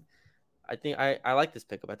team. I think I like this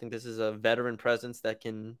pickup. I think this is a veteran presence that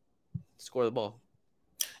can score the ball.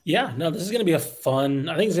 Yeah, no, this is going to be a fun.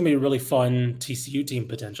 I think it's going to be a really fun TCU team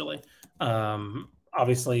potentially.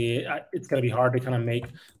 Obviously, it's going to be hard to kind of make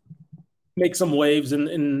some waves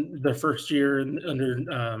in their first year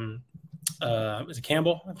under is it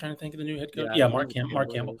Campbell? I'm trying to think of the new head coach. Yeah, Mark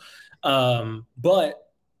Campbell. But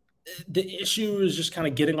the issue is just kind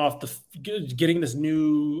of getting this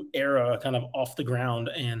new era kind of off the ground,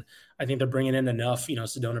 and I think they're bringing in enough.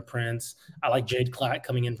 Sedona Prince. I like Jade Clack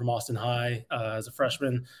coming in from Austin High as a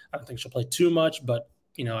freshman. I don't think she'll play too much, but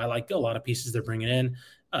I like a lot of pieces they're bringing in.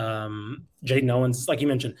 Jaden Owens, like you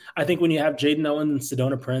mentioned, I think when you have Jaden Owens and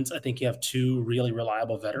Sedona Prince, I think you have two really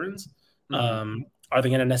reliable veterans. Mm-hmm. Are they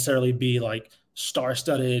going to necessarily be like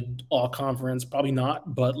star-studded all conference? Probably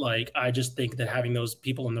not, but I just think that having those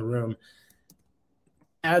people in the room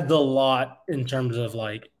adds a lot in terms of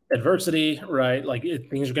adversity, right?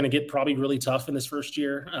 Things are going to get probably really tough in this first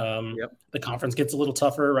year. The conference gets a little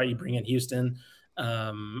tougher, right? You bring in Houston.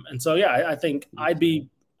 And so, yeah, I think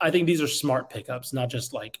these are smart pickups, not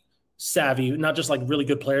just savvy, not just really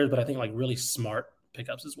good players, but I think really smart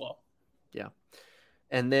pickups as well. Yeah.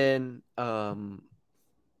 And then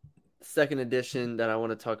second edition that I want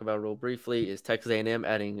to talk about real briefly is Texas A&M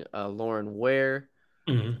adding Lauren Ware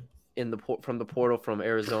from the portal from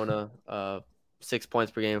Arizona. 6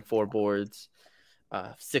 points per game, 4 boards,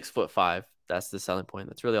 6'5". That's the selling point.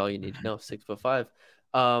 That's really all you need to know. 6'5".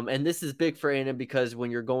 And this is big for A&M because when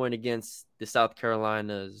you're going against the South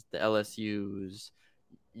Carolinas, the LSUs,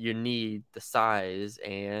 you need the size,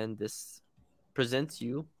 and this presents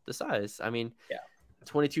you the size. I mean,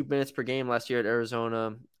 22 minutes per game last year at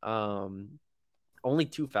Arizona. Only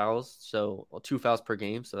 2 fouls, so 2 fouls per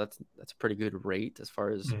game. So that's a pretty good rate as far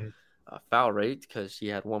as foul rate, because she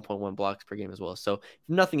had 1.1 blocks per game as well. So if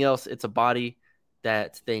nothing else, it's a body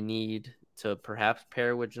that they need to perhaps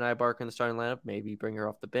pair with Janai Barker in the starting lineup, maybe bring her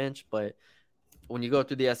off the bench. But when you go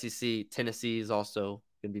through the SEC, Tennessee is also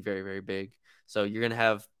going to be very, very big. So you're going to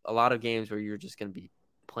have a lot of games where you're just going to be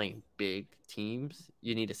playing big teams.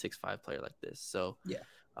 You need a 6'5" player like this. So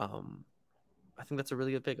I think that's a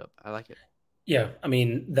really good pickup. I like it. Yeah, I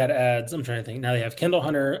mean, that adds, I'm trying to think. Now they have Kendall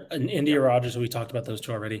Hunter and India Rogers, we talked about those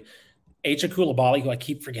two already. Aisha Coulibaly, who I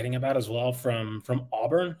keep forgetting about as well, from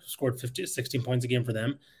Auburn, scored 16 points a game for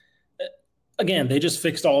them. Again, they just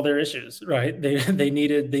fixed all their issues, right? They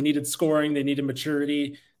needed scoring, they needed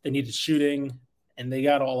maturity, they needed shooting, and they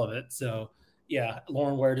got all of it. So yeah,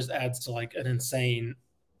 Lauren Ware just adds to an insane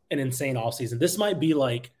offseason. This might be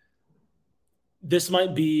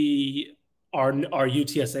our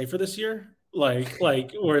UTSA for this year,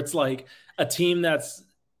 where it's a team that's,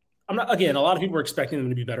 a lot of people were expecting them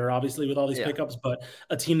to be better, obviously, with all these pickups, but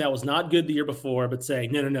a team that was not good the year before, but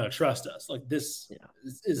saying, no, trust us. Is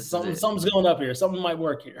something's going up here. Something might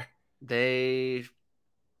work here. I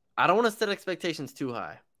don't want to set expectations too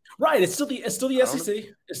high. Right. It's still the SEC.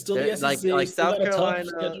 It's still the SEC. Like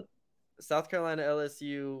South Carolina,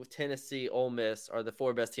 LSU, Tennessee, Ole Miss are the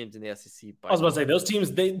 4 best teams in the SEC. I was about to say those teams.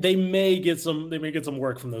 They may get some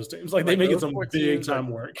work from those teams. They may get some big time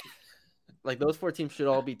work. Those 4 teams should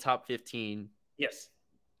all be top 15. Yes.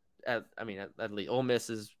 At least Ole Miss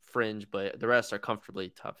is fringe, but the rest are comfortably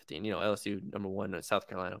top 15. LSU number 1, South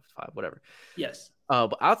Carolina 5, whatever. Yes.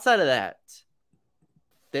 But outside of that,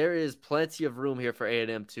 there is plenty of room here for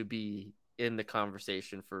A&M to be in the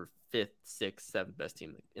conversation for 5th, 6th, 7th best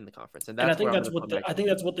team in the conference, and I think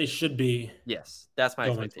that's what they should be. Yes, that's my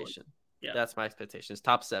expectation. Yeah, that's my expectation. It's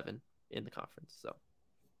top 7 in the conference. So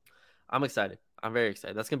I'm excited. I'm very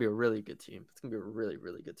excited. That's gonna be a really good team. It's gonna be a really,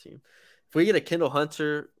 really good team. If we get a Kendall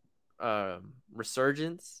Hunter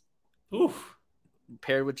resurgence,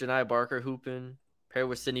 paired with Janai Barker hooping, paired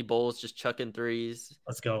with Sydney Bowles just chucking threes,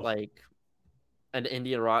 let's go. And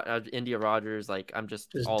India Rogers, I'm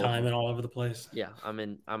just all diamond all over the place. Yeah, I'm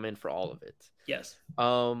in for all of it. Yes.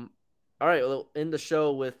 All right. Well, in the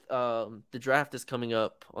show with the draft is coming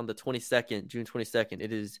up on the 22nd, June 22nd.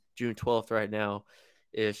 It is June 12th right now,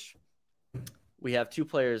 ish. We have 2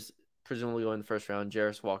 players presumably going in the first round: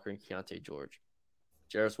 Jarris Walker and Keontae George.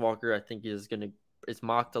 Jarris Walker, I think, is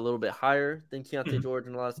mocked a little bit higher than Keontae George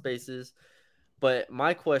in a lot of spaces. But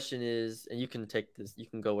my question is, and you can take this, you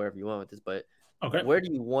can go wherever you want with this, but where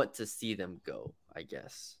do you want to see them go, I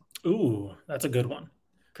guess? Ooh, that's a good one.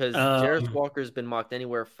 Because Jarris Walker's been mocked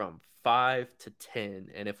anywhere from 5 to 10.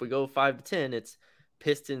 And if we go 5 to 10, it's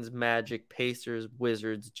Pistons, Magic, Pacers,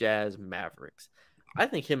 Wizards, Jazz, Mavericks. I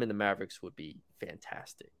think him and the Mavericks would be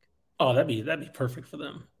fantastic. Oh, that'd be perfect for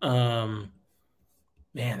them.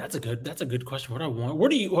 Man, that's a good question. What do I want?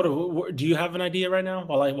 Do you have an idea right now?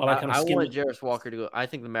 While I kind of I want Jarris Walker to go. I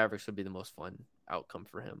think the Mavericks would be the most fun outcome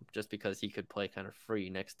for him, just because he could play kind of free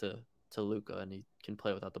next to to Luka, and he can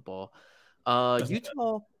play without the ball. Doesn't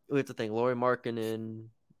Utah, we have to think. Lauri Markkanen,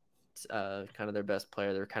 kind of their best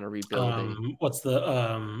player. They're kind of rebuilding. What's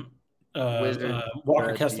the Wizards, Walker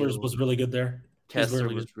Brad Kessler's Beal. was really good there. Kessler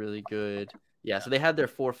really was good. really good. Yeah, so they had their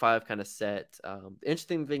 4-5 kind of set. The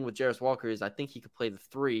interesting thing with Jarris Walker is I think he could play the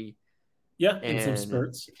 3. Yeah, And in some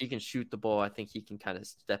spurts. if he can shoot the ball, I think he can kind of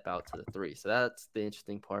step out to the 3. So that's the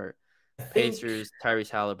interesting part. think- Pacers, Tyrese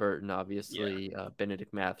Halliburton, obviously.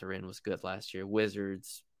 Benedict Mathurin was good last year.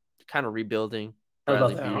 Wizards, kind of rebuilding. How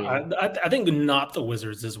about Bradley that? Beal. I think not the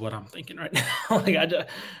Wizards is what I'm thinking right now. Like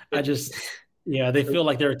I just they feel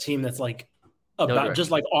like they're a team that's like about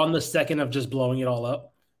just like on the second of just blowing it all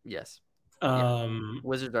up. Yes.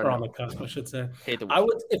 Wizards are on the cusp, I should say. I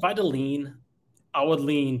would, if I had to lean, I would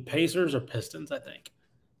lean Pacers or Pistons, I think.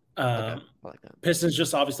 Okay, I like that. Pistons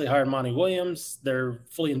just obviously hired Monty Williams. They're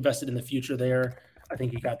fully invested in the future there. I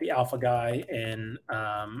think you got the alpha guy and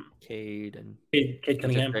Cade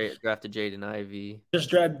Cunningham. Drafted Jaden Ivey. Just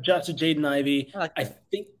drafted Jaden Ivey. I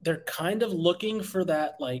think they're kind of looking for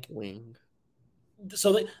that like wing.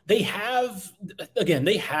 So they have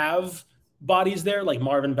bodies there like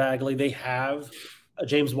Marvin Bagley. They have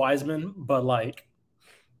James Wiseman, but like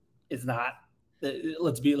it's not.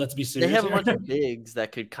 Let's be serious. They have a bunch of bigs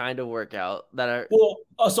that could kind of work out. That are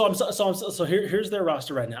so here's their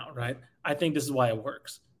roster right now, right? I think this is why it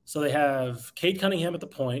works. So they have Cade Cunningham at the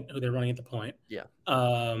point, who they're running at the point. Yeah.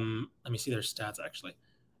 Let me see their stats actually.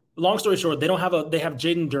 Long story short, they have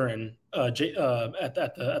Jaden Duren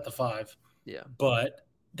at the 5. Yeah. But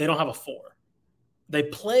they don't have a 4. They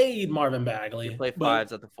played Marvin Bagley. They play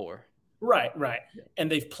 5s at the 4. Right. Yeah.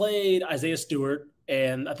 And they've played Isaiah Stewart,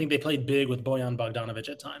 and I think they played big with Bojan Bogdanovic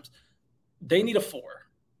at times. They need a 4.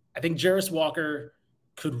 I think Jarris Walker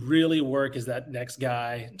could really work as that next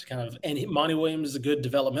guy to kind of – and Monty Williams is a good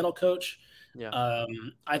developmental coach. Yeah.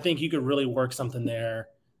 I think you could really work something there.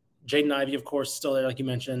 Jaden Ivey, of course, still there, like you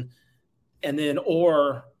mentioned. And then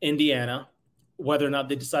or Indiana – whether or not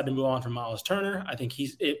they decide to move on from Miles Turner. I think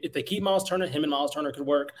if they keep Miles Turner, him and Miles Turner could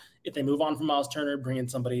work. If they move on from Miles Turner, bring in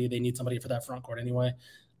somebody, they need somebody for that front court anyway.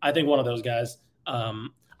 I think one of those guys. I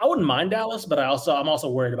wouldn't mind Dallas, but I'm also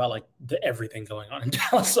worried about like everything going on in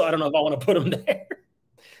Dallas. So I don't know if I want to put them there.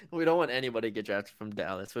 We don't want anybody to get drafted from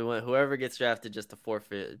Dallas. We want whoever gets drafted just to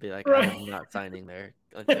forfeit, be like, right. I'm not signing there.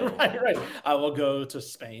 Right. I will go to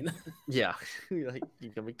Spain. Yeah. Like you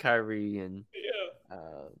can be Kyrie and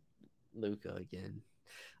Luka again.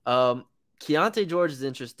 Keontae George is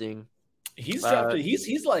interesting. He's drafted.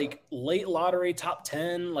 He's like late lottery, top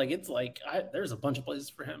 10. Like it's like there's a bunch of places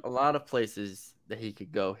for him. A lot of places that he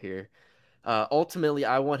could go here. Ultimately,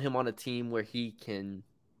 I want him on a team where he can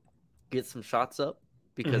get some shots up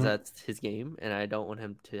because that's his game, and I don't want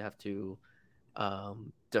him to have to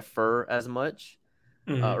defer as much.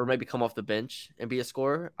 Or maybe come off the bench and be a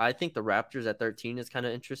scorer. I think the Raptors at 13 is kind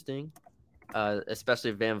of interesting. Especially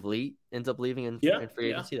if Van Vliet ends up leaving in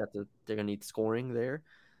free agency, that they're gonna need scoring there.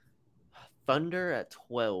 Thunder at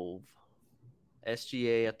 12,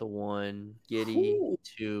 SGA at the 1, Giddey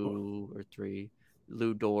 2 or 3,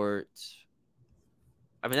 Lou Dort.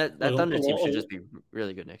 I mean that Thunder team should just be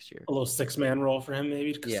really good next year. A little 6-man role for him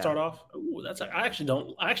maybe to start off. Ooh, I actually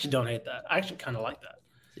don't hate that. I actually kind of like that.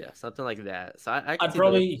 Yeah, something like that. So I'd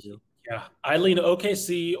probably I lean to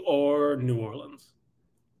OKC or New Orleans.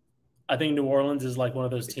 I think New Orleans is like one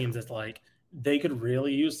of those teams that's like they could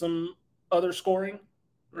really use some other scoring,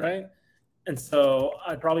 right? And so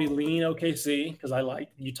I'd probably lean OKC because I like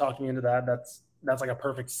you talked me into that. That's like a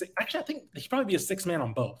perfect six. Actually, I think he should probably be a 6-man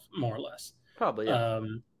on both, more or less. Probably, yeah.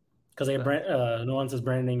 Because they have New Orleans has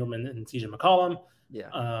Brandon Ingram and CJ McCollum. Yeah.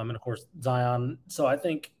 And of course Zion. So I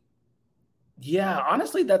think,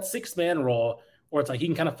 honestly, that 6-man role where it's like he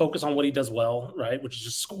can kind of focus on what he does well, right? Which is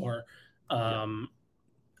just score.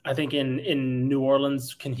 I think in New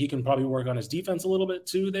Orleans, he can probably work on his defense a little bit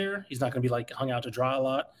too there. He's not going to be like hung out to dry a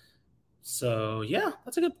lot. So,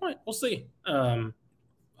 that's a good point. We'll see.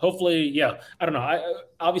 Hopefully, I don't know.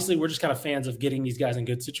 Obviously, we're just kind of fans of getting these guys in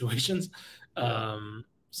good situations.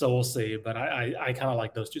 So we'll see. But I kind of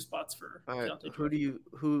like those 2 spots for all right.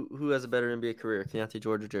 Who has a better NBA career, Keontae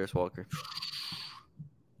George or Jarris Walker?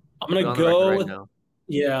 I'm going to go with I'm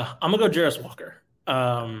going to go Jarris Walker.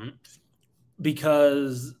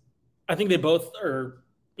 Because I think they both are,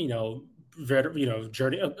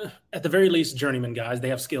 journey at the very least journeyman guys. They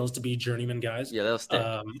have skills to be journeyman guys. Yeah, they'll stay.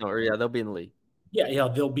 They'll be in the league. Yeah,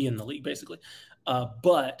 they'll be in the league basically.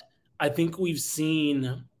 But I think we've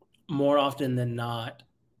seen more often than not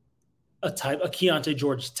a Keontae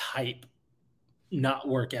George type not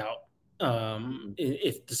work out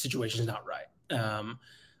if the situation is not right.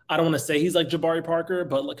 I don't want to say he's like Jabari Parker,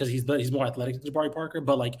 but because he's more athletic than Jabari Parker.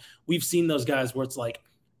 But like we've seen those guys where it's like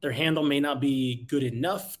their handle may not be good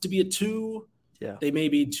enough to be a 2. Yeah. They may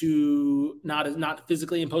be not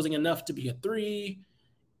physically imposing enough to be a 3.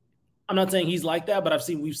 I'm not saying he's like that, but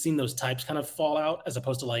we've seen those types kind of fall out as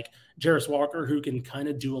opposed to like Jarris Walker, who can kind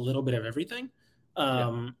of do a little bit of everything.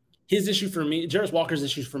 His issue for me, Jarris Walker's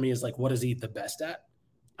issue for me is like, what is he the best at?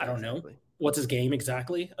 I don't know. What's his game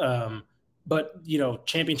exactly? But,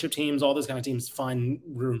 championship teams, all those kind of teams find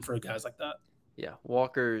room for guys like that. Yeah,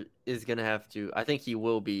 Walker is going to have to – I think he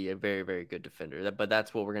will be a very, very good defender. But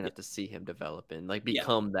that's what we're going to have to see him develop and, like,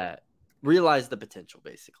 become that – realize the potential,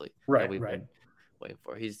 basically. Right. Been waiting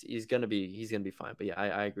for. He's going to be fine. But, yeah,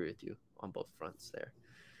 I agree with you on both fronts there.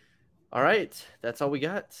 All right. That's all we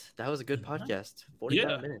got. That was a good podcast.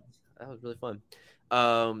 45 minutes. That was really fun.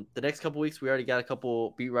 The next couple weeks, we already got a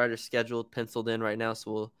couple beat writers scheduled, penciled in right now.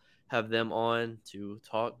 So we'll have them on to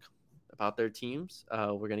talk about their teams.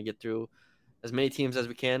 We're going to get through as many teams as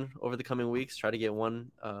we can over the coming weeks, try to get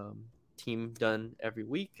one team done every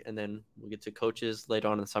week. And then we'll get to coaches later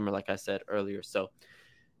on in the summer, like I said earlier. So,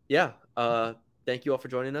 yeah, thank you all for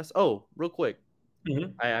joining us. Oh, real quick,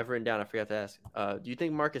 I've written down, I forgot to ask, do you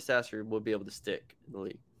think Marcus Sasser will be able to stick in the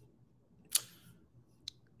league?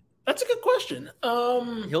 That's a good question.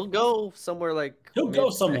 He'll go somewhere like he'll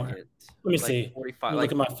go somewhere. Let me see. 45.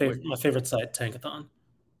 Look at my favorite site, Tankathon.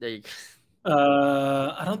 There you go.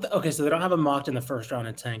 I don't. Okay, so they don't have him mocked in the first round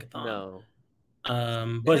in Tankathon. No.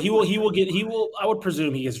 But he will. I would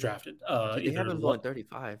presume he gets drafted. They have him going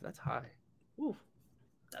 35. That's high. Ooh.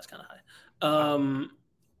 That's kind of high.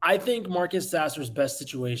 I think Marcus Sasser's best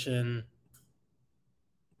situation.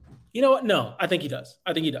 You know what? No, I think he does.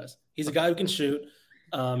 He's a guy who can shoot.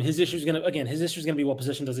 His issue is gonna be what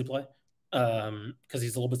position does he play? Because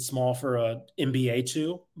he's a little bit small for a NBA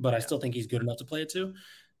 2, but I still think he's good enough to play it 2.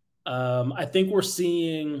 I think we're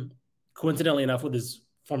seeing, coincidentally enough, with his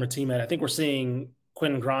former teammate, I think we're seeing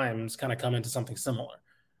Quentin Grimes kind of come into something similar,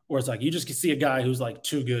 where it's like you just can see a guy who's like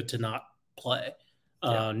too good to not play.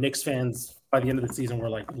 Knicks fans by the end of the season were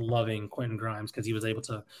like loving Quentin Grimes because he was able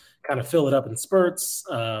to kind of fill it up in spurts.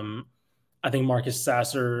 I think Marcus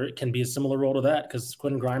Sasser can be a similar role to that because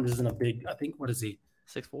Quentin Grimes isn't a big, I think, what is he?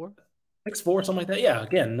 6'4"? 6'4", something like that. Yeah,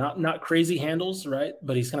 again, not crazy handles, right?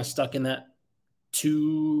 But he's kind of stuck in that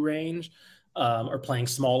 2 range or playing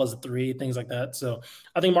small as a 3, things like that. So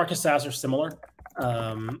I think Marcus Sasser's similar.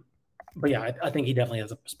 But yeah, I think he definitely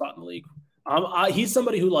has a spot in the league. He's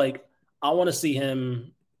somebody who, like, I want to see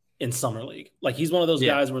him in Summer League. Like, he's one of those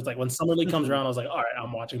guys where it's like when Summer League comes around, I was like, all right,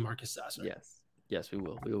 I'm watching Marcus Sasser. Yes, we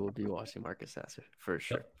will. We will be watching Marcus Sasser for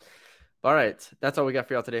sure. Yep. All right. That's all we got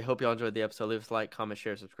for y'all today. Hope y'all enjoyed the episode. Leave us a like, comment,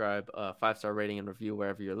 share, subscribe, 5-star rating and review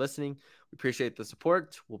wherever you're listening. We appreciate the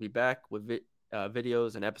support. We'll be back with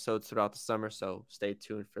videos and episodes throughout the summer, so stay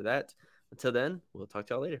tuned for that. Until then, we'll talk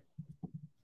to y'all later.